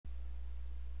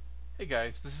Hey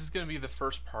guys, this is going to be the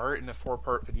first part in a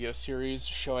four-part video series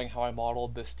showing how I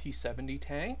modeled this T-70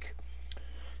 tank.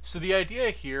 So the idea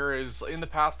here is, in the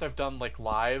past I've done like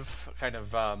live, kind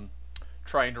of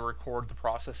trying to record the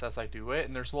process as I do it,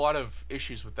 and there's a lot of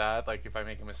issues with that. Like if I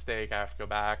make a mistake, I have to go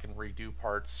back and redo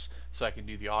parts so I can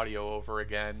do the audio over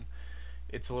again.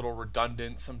 It's a little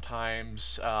redundant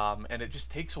sometimes, and it just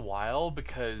takes a while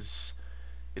because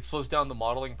it slows down the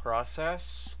modeling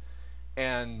process,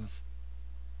 and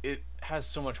it has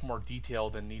so much more detail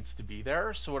than needs to be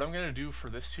there. So what I'm going to do for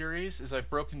this series is I've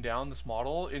broken down this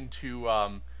model into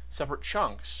separate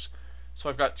chunks. So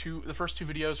I've got the first two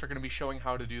videos are going to be showing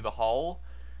how to do the hull,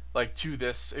 like to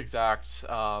this exact,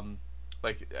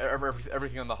 like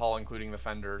everything on the hull, including the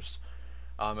fenders,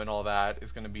 and all that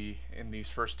is going to be in these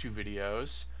first two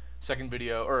videos. Second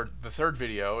video, or the third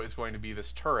video, is going to be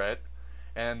this turret,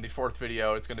 and the fourth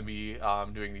video is going to be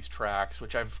doing these tracks,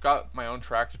 which I've got my own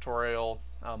track tutorial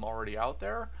already out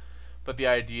there, but the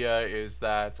idea is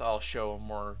that I'll show a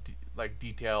more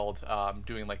detailed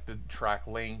doing like the track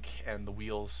link and the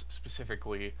wheels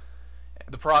specifically.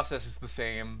 The process is the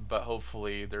same, but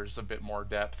hopefully there's a bit more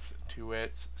depth to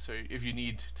it. So if you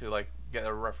need to like get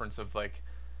a reference of like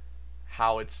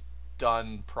how it's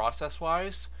done process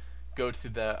wise, go to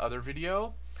the other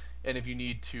video. And if you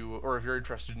need to, or if you're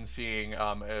interested in seeing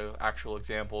an actual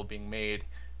example being made,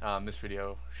 this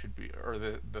video should be, or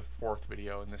the fourth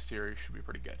video in this series should be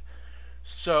pretty good.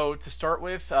 So to start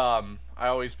with, I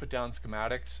always put down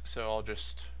schematics, so I'll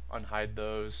just unhide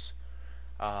those.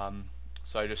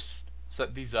 So I just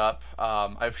set these up.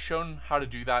 I've shown how to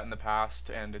do that in the past,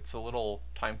 and it's a little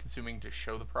time consuming to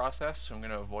show the process, so I'm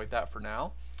going to avoid that for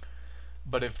now.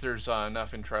 But if there's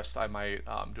enough interest, I might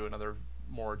do another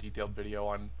more detailed video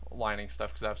on lining stuff,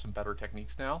 because I have some better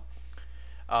techniques now.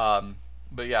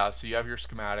 But yeah, so you have your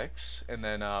schematics, and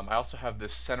then I also have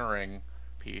this centering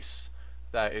piece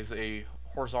that is a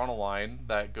horizontal line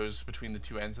that goes between the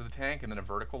two ends of the tank, and then a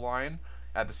vertical line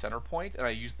at the center point, and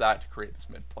I use that to create this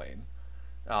midplane.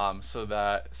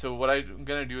 So what I'm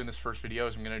going to do in this first video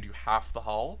is I'm going to do half the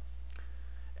hull,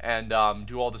 and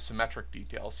do all the symmetric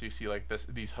details. So you see like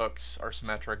these hooks are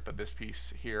symmetric, but this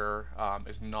piece here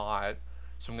is not.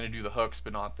 So I'm going to do the hooks,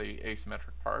 but not the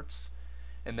asymmetric parts.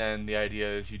 And then the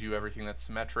idea is you do everything that's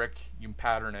symmetric, you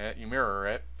pattern it, you mirror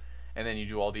it, and then you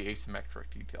do all the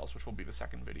asymmetric details, which will be the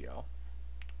second video.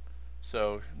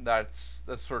 So that's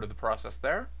sort of the process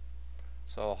there.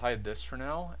 So I'll hide this for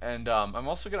now, and I'm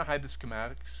also going to hide the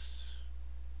schematics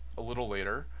a little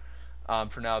later.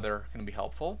 For now, they're going to be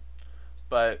helpful,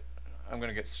 but I'm going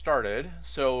to get started.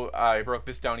 So I broke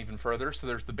this down even further. So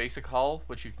there's the basic hull,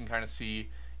 which you can kind of see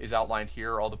is outlined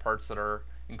here, all the parts that are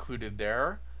included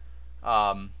there.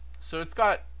 So it's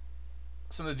got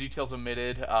some of the details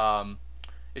omitted.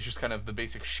 It's just kind of the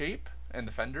basic shape and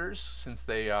the fenders, since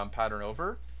they pattern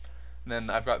over. And then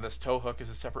I've got this tow hook as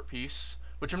a separate piece,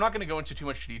 which I'm not going to go into too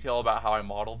much detail about how I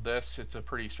modeled this. It's a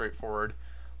pretty straightforward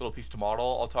little piece to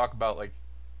model. I'll talk about like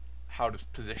how to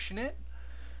position it,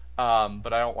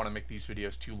 but I don't want to make these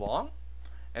videos too long.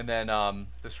 And then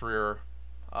this rear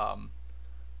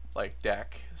like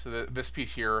deck. So this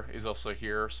piece here is also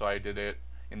here, so I did it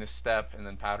in this step and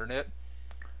then pattern it,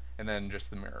 and then just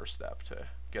the mirror step to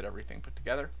get everything put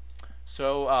together.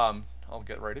 So I'll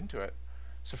get right into it.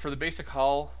 So for the basic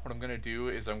hull, what I'm going to do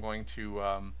is I'm going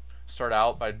to start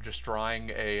out by just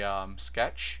drawing a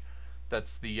sketch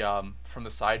that's the from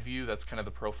the side view. That's kind of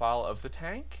the profile of the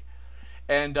tank.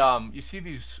 And you see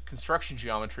these construction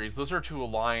geometries, those are to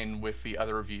align with the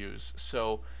other views.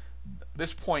 So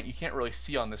this point you can't really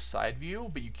see on this side view,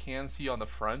 but you can see on the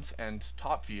front and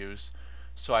top views.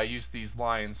 So I use these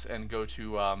lines and go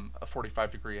to a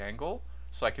 45-degree angle,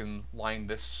 so I can line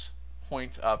this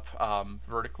point up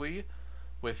vertically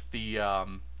with the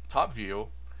top view,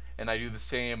 and I do the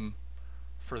same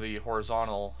for the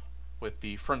horizontal with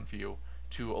the front view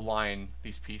to align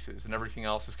these pieces, and everything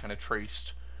else is kind of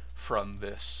traced from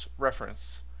this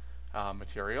reference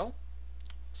material.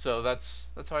 So that's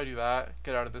how I do that.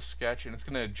 Get out of this sketch, and it's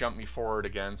going to jump me forward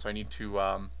again, so I need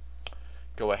to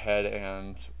go ahead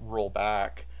and roll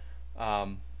back.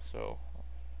 So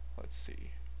let's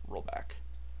see, roll back.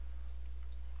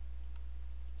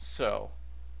 So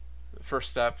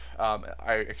first step,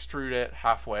 I extrude it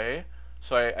halfway.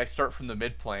 So I start from the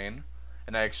midplane,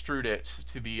 and I extrude it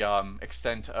to the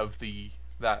extent of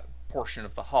that portion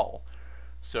of the hull.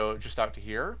 So just out to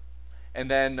here.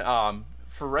 And then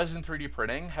for resin 3D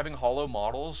printing, having hollow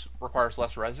models requires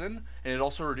less resin, and it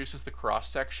also reduces the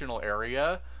cross-sectional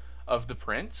area of the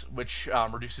print, which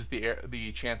reduces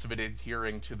the chance of it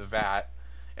adhering to the vat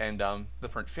and the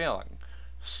print failing.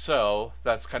 So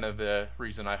that's kind of the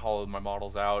reason I hollowed my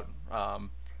models out.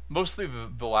 Mostly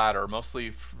the latter,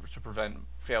 mostly to prevent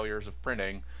failures of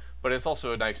printing, but it's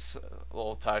also a nice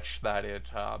little touch that it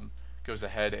goes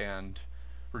ahead and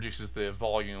reduces the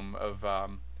volume of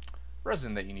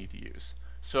resin that you need to use.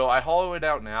 So I hollow it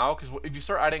out now because if you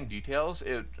start adding details,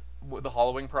 the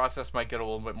hollowing process might get a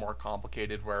little bit more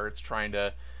complicated, where it's trying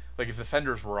to, like if the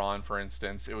fenders were on, for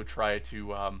instance, it would try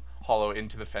to hollow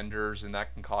into the fenders, and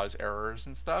that can cause errors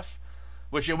and stuff,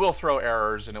 which it will throw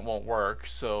errors and it won't work.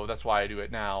 So that's why I do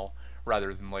it now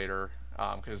rather than later,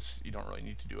 because you don't really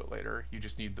need to do it later. You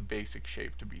just need the basic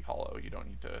shape to be hollow. You don't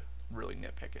need to really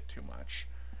nitpick it too much.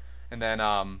 And then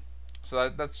so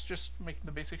that's just making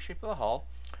the basic shape of the hull.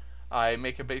 I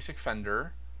make a basic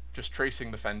fender, just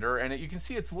tracing the fender, and you can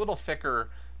see it's a little thicker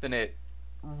than it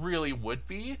really would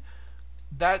be.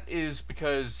 That is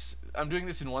because I'm doing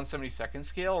this in 1/72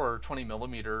 scale, or 20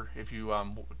 millimeter if you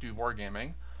do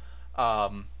wargaming.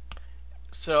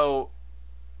 So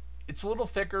it's a little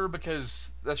thicker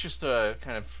because that's just a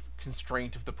kind of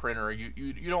constraint of the printer.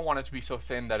 You don't want it to be so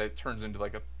thin that it turns into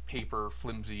like a paper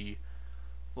flimsy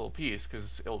little piece,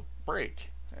 because it'll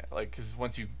break. Like, because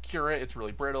once you cure it, it's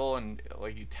really brittle, and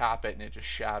like you tap it and it just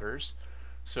shatters.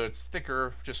 So it's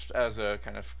thicker just as a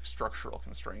kind of structural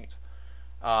constraint.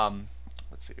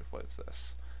 Let's see, what is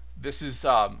this? This is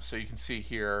so you can see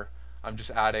here, I'm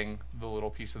just adding the little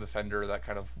piece of the fender that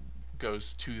kind of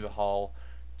goes to the hull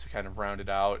to kind of round it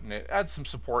out, and it adds some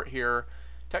support here.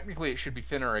 Technically it should be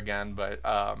thinner again, but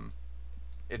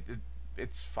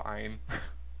it's fine.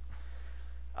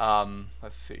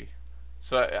 Let's see.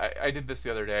 So I did this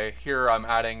the other day. Here I'm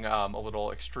adding a little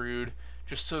extrude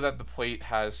just so that the plate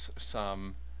has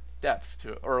some depth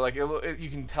to it, or like you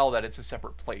can tell that it's a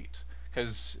separate plate.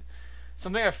 Because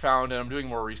something I've found, and I'm doing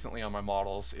more recently on my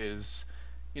models, is,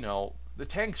 you know, the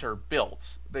tanks are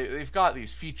built. They've got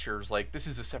these features, like this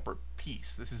is a separate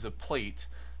piece, this is a plate,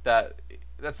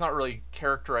 that's not really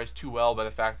characterized too well by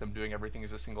the fact that I'm doing everything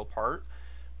as a single part.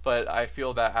 But I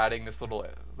feel that adding this little,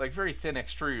 like very thin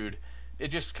extrude, it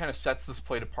just kind of sets this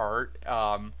plate apart,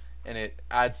 and it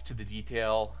adds to the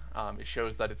detail. It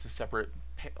shows that it's a separate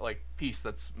like piece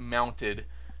that's mounted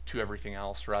to everything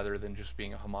else rather than just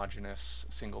being a homogeneous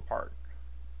single part.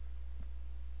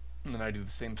 And then I do the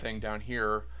same thing down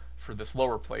here for this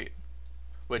lower plate,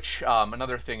 which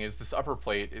another thing is this upper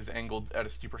plate is angled at a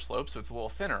steeper slope, so it's a little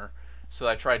thinner. So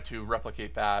I tried to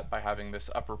replicate that by having this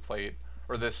upper plate,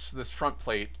 or this front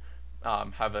plate,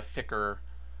 have a thicker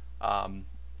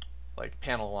like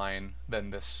panel line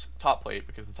than this top plate,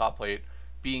 because the top plate,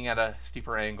 being at a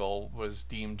steeper angle, was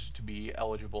deemed to be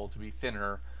eligible to be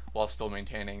thinner while still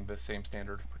maintaining the same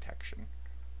standard of protection.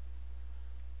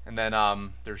 And then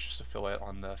there's just a fillet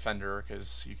on the fender,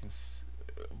 because you can,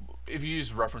 if you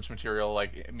use reference material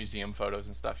like museum photos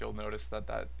and stuff, you'll notice that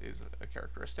that is a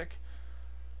characteristic.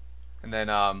 And then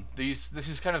this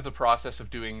is kind of the process of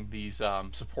doing these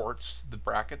supports, the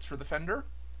brackets for the fender.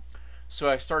 So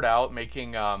I start out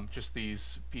making just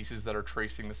these pieces that are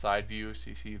tracing the side view.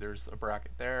 So you see there's a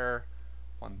bracket there,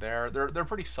 one there. They're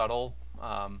pretty subtle,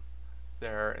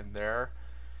 there and there.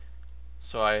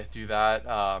 So I do that.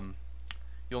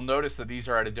 You'll notice that these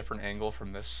are at a different angle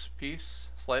from this piece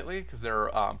slightly, because they're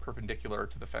perpendicular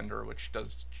to the fender, which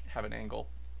does have an angle.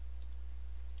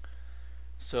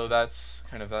 So that's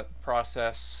kind of that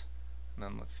process. And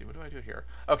then let's see, what do I do here?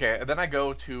 Okay, and then I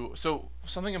go to, so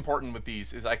something important with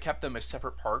these is I kept them as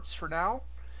separate parts for now,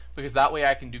 because that way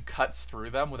I can do cuts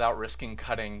through them without risking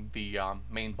cutting the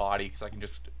main body, because I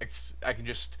can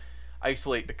just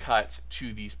isolate the cut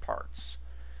to these parts.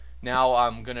 Now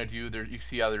I'm gonna do, you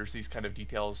see how there's these kind of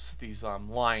details, these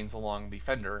lines along the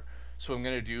fender. So what I'm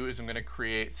gonna do is I'm gonna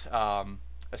create a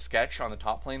sketch on the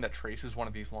top plane that traces one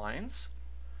of these lines,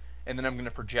 and then I'm going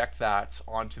to project that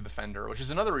onto the fender, which is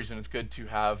another reason it's good to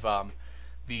have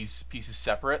these pieces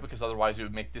separate, because otherwise it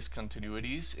would make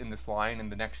discontinuities in this line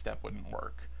and the next step wouldn't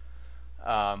work.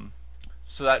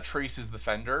 So that traces the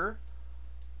fender,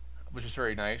 which is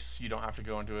very nice. You don't have to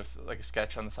go into a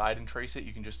sketch on the side and trace it.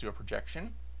 You can just do a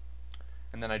projection.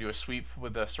 And then I do a sweep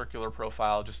with a circular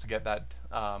profile just to get that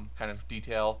kind of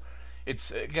detail. It's,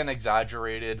 again,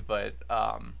 exaggerated, but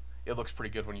it looks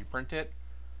pretty good when you print it.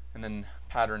 And then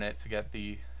pattern it to get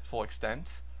the full extent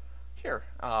here.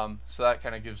 So that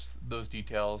kind of gives those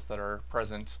details that are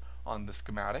present on the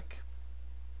schematic.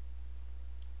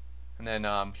 And then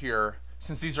here,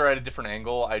 since these are at a different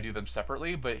angle, I do them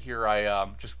separately, but here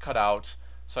I just cut out,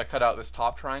 so I cut out this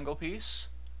top triangle piece.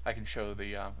 I can show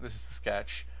the, this is the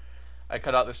sketch. I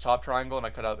cut out this top triangle and I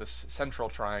cut out this central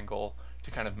triangle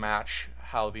to kind of match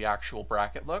how the actual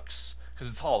bracket looks.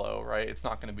 because it's hollow, right? It's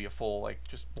not going to be a full like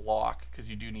just block, because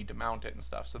you do need to mount it and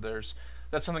stuff. So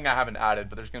that's something I haven't added,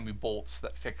 but there's going to be bolts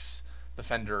that fix the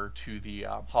fender to the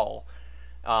hull.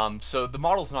 So the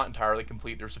model's not entirely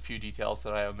complete. There's a few details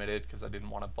that I omitted because I didn't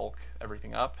want to bulk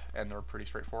everything up, and they're pretty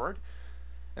straightforward.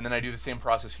 And then I do the same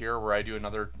process here where I do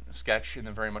another sketch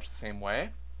in very much the same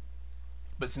way.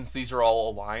 But since these are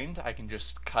all aligned, I can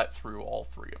just cut through all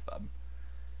three of them.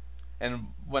 And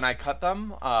when I cut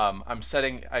them,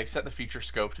 I set the feature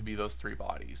scope to be those three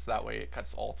bodies. That way it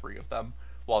cuts all three of them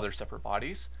while they're separate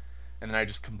bodies. And then I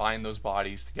just combine those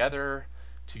bodies together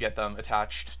to get them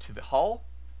attached to the hull.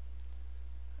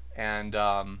 And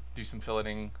do some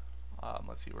filleting.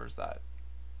 Let's see, where's that?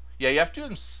 Yeah, you have to do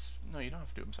them. No, you don't have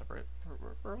to do them separate.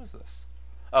 Where was this?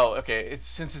 Oh, okay.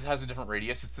 Since it has a different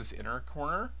radius, it's this inner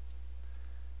corner.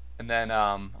 And then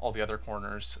all the other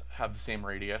corners have the same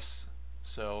radius.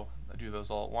 So I do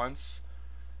those all at once.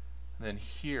 And then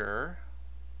here,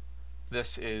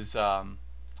 this is a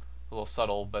little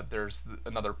subtle, but there's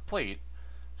another plate.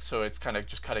 So it's kind of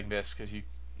just cutting this, because you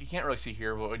can't really see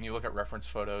here, but when you look at reference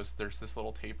photos, there's this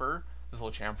little taper, this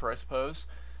little chamfer, I suppose,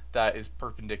 that is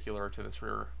perpendicular to this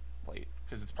rear plate,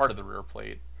 because it's part of the rear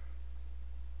plate.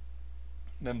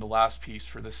 And then the last piece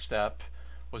for this step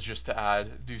was just to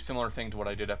do similar thing to what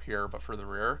I did up here, but for the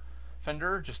rear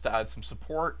fender, just to add some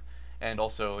support, and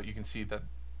also you can see that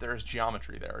there's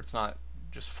geometry there. It's not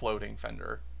just floating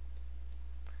fender.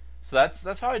 So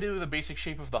that's how I do the basic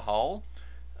shape of the hull.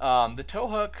 The tow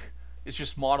hook is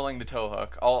just modeling the tow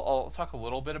hook. I'll talk a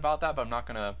little bit about that, but I'm not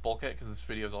going to bulk it because this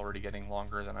video is already getting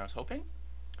longer than I was hoping.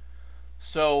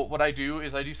 So what I do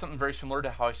is I do something very similar to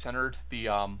how I centered the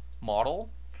model,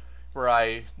 where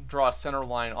I draw a center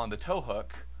line on the tow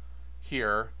hook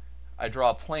here. I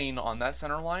draw a plane on that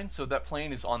center line, so that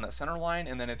plane is on that center line,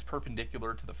 and then it's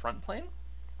perpendicular to the front plane.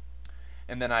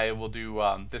 And then I will do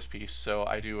this piece. So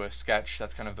I do a sketch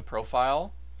that's kind of the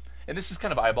profile. And this is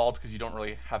kind of eyeballed because you don't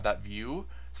really have that view.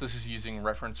 So this is using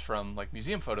reference from like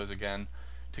museum photos again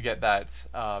to get that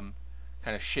kind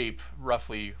of shape,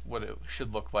 roughly what it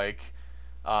should look like,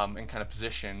 and kind of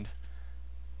positioned.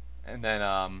 And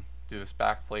then do this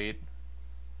back plate,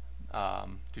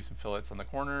 do some fillets on the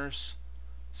corners.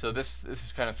 So this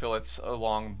is kind of fillets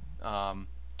along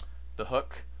the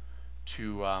hook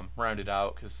to round it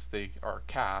out, because they are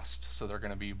cast, so they're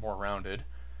going to be more rounded.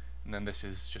 And then this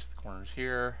is just the corners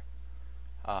here,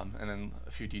 and then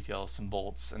a few details, some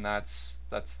bolts, and that's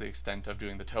the extent of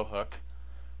doing the tow hook,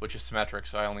 which is symmetric,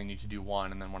 so I only need to do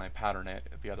one, and then when I pattern it,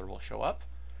 the other will show up.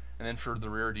 And then for the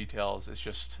rear details, it's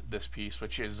just this piece,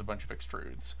 which is a bunch of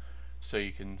extrudes. So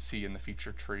you can see in the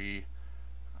feature tree,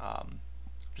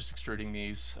 just extruding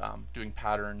these, doing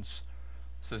patterns.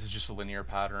 So this is just a linear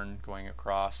pattern going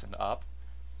across and up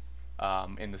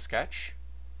in the sketch.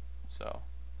 So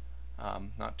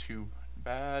not too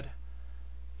bad.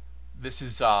 This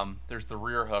is, there's the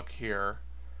rear hook here.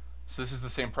 So this is the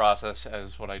same process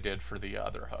as what I did for the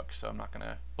other hook, so I'm not going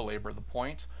to belabor the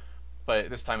point.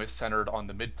 But this time it's centered on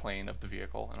the midplane of the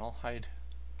vehicle, and I'll hide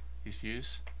these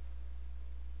views.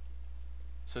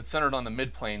 So it's centered on the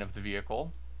midplane of the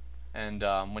vehicle, and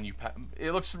when you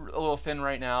it looks a little thin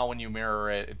right now. When you mirror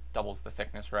it, it doubles the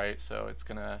thickness, right? So it's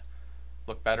gonna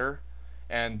look better.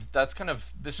 And that's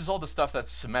this is all the stuff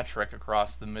that's symmetric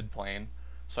across the midplane.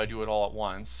 So I do it all at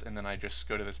once, and then I just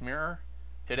go to this mirror,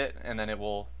 hit it, and then it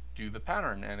will do the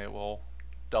pattern, and it will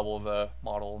double the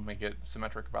model, make it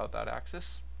symmetric about that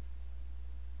axis.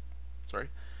 Sorry,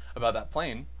 about that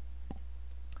plane.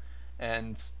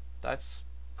 And that's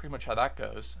pretty much how that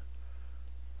goes.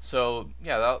 So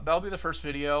yeah, that'll be the first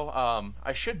video.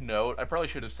 I should note, I probably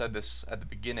should have said this at the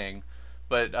beginning,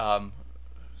 but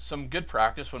some good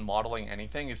practice when modeling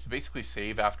anything is to basically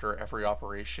save after every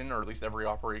operation, or at least every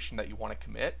operation that you want to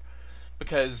commit,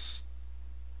 because,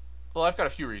 well, I've got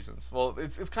a few reasons. Well,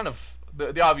 it's kind of,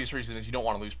 the obvious reason is you don't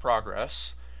want to lose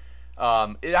progress.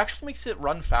 It actually makes it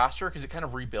run faster because it kind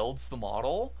of rebuilds the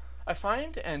model, I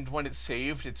find, and when it's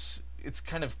saved, it's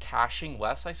kind of caching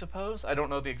less, I suppose. I don't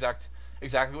know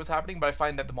exactly what's happening, but I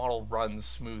find that the model runs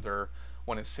smoother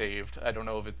when it's saved. I don't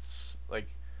know if it's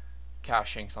like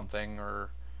caching something or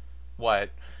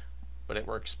what, but it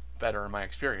works better in my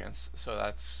experience. So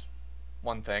that's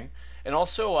one thing. And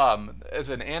also, as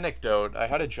an anecdote, I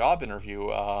had a job interview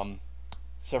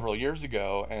several years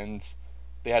ago, and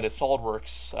they had a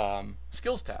SolidWorks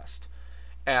skills test,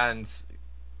 and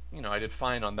I did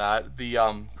fine on that. The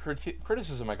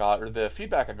criticism I got, or the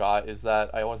feedback I got, is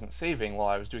that I wasn't saving while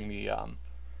I was doing the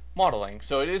modeling.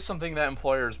 So it is something that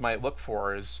employers might look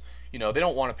for, is, they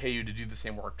don't want to pay you to do the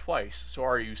same work twice. So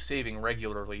are you saving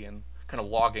regularly and kind of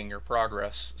logging your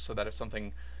progress so that if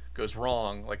something goes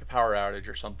wrong, like a power outage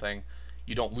or something,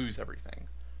 you don't lose everything.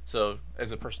 So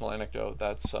as a personal anecdote,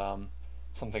 that's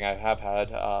something I have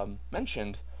had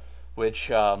mentioned, which,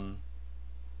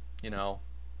 you know,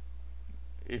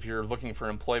 if you're looking for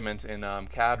employment in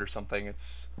CAD or something,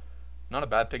 it's not a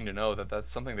bad thing to know that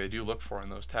that's something they do look for in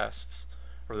those tests,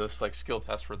 or those like skill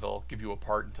tests where they'll give you a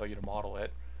part and tell you to model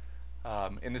it.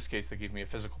 In this case, they gave me a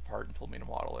physical part and told me to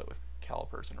model it with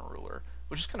calipers and a ruler,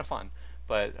 which is kind of fun,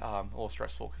 but a little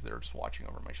stressful because they were just watching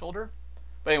over my shoulder.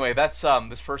 But anyway, that's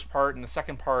this first part. And the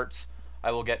second part,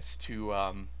 I will get to,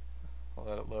 I'll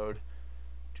let it load,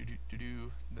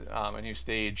 a new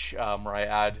stage where I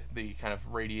add the kind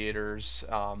of radiators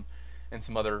and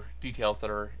some other details that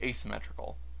are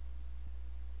asymmetrical.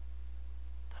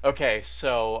 Okay,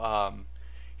 so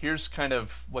here's kind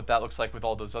of what that looks like with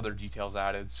all those other details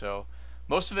added. So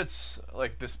most of it's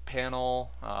like this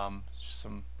panel,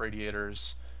 some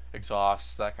radiators,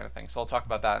 exhausts, that kind of thing. So I'll talk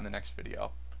about that in the next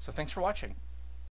video. So thanks for watching.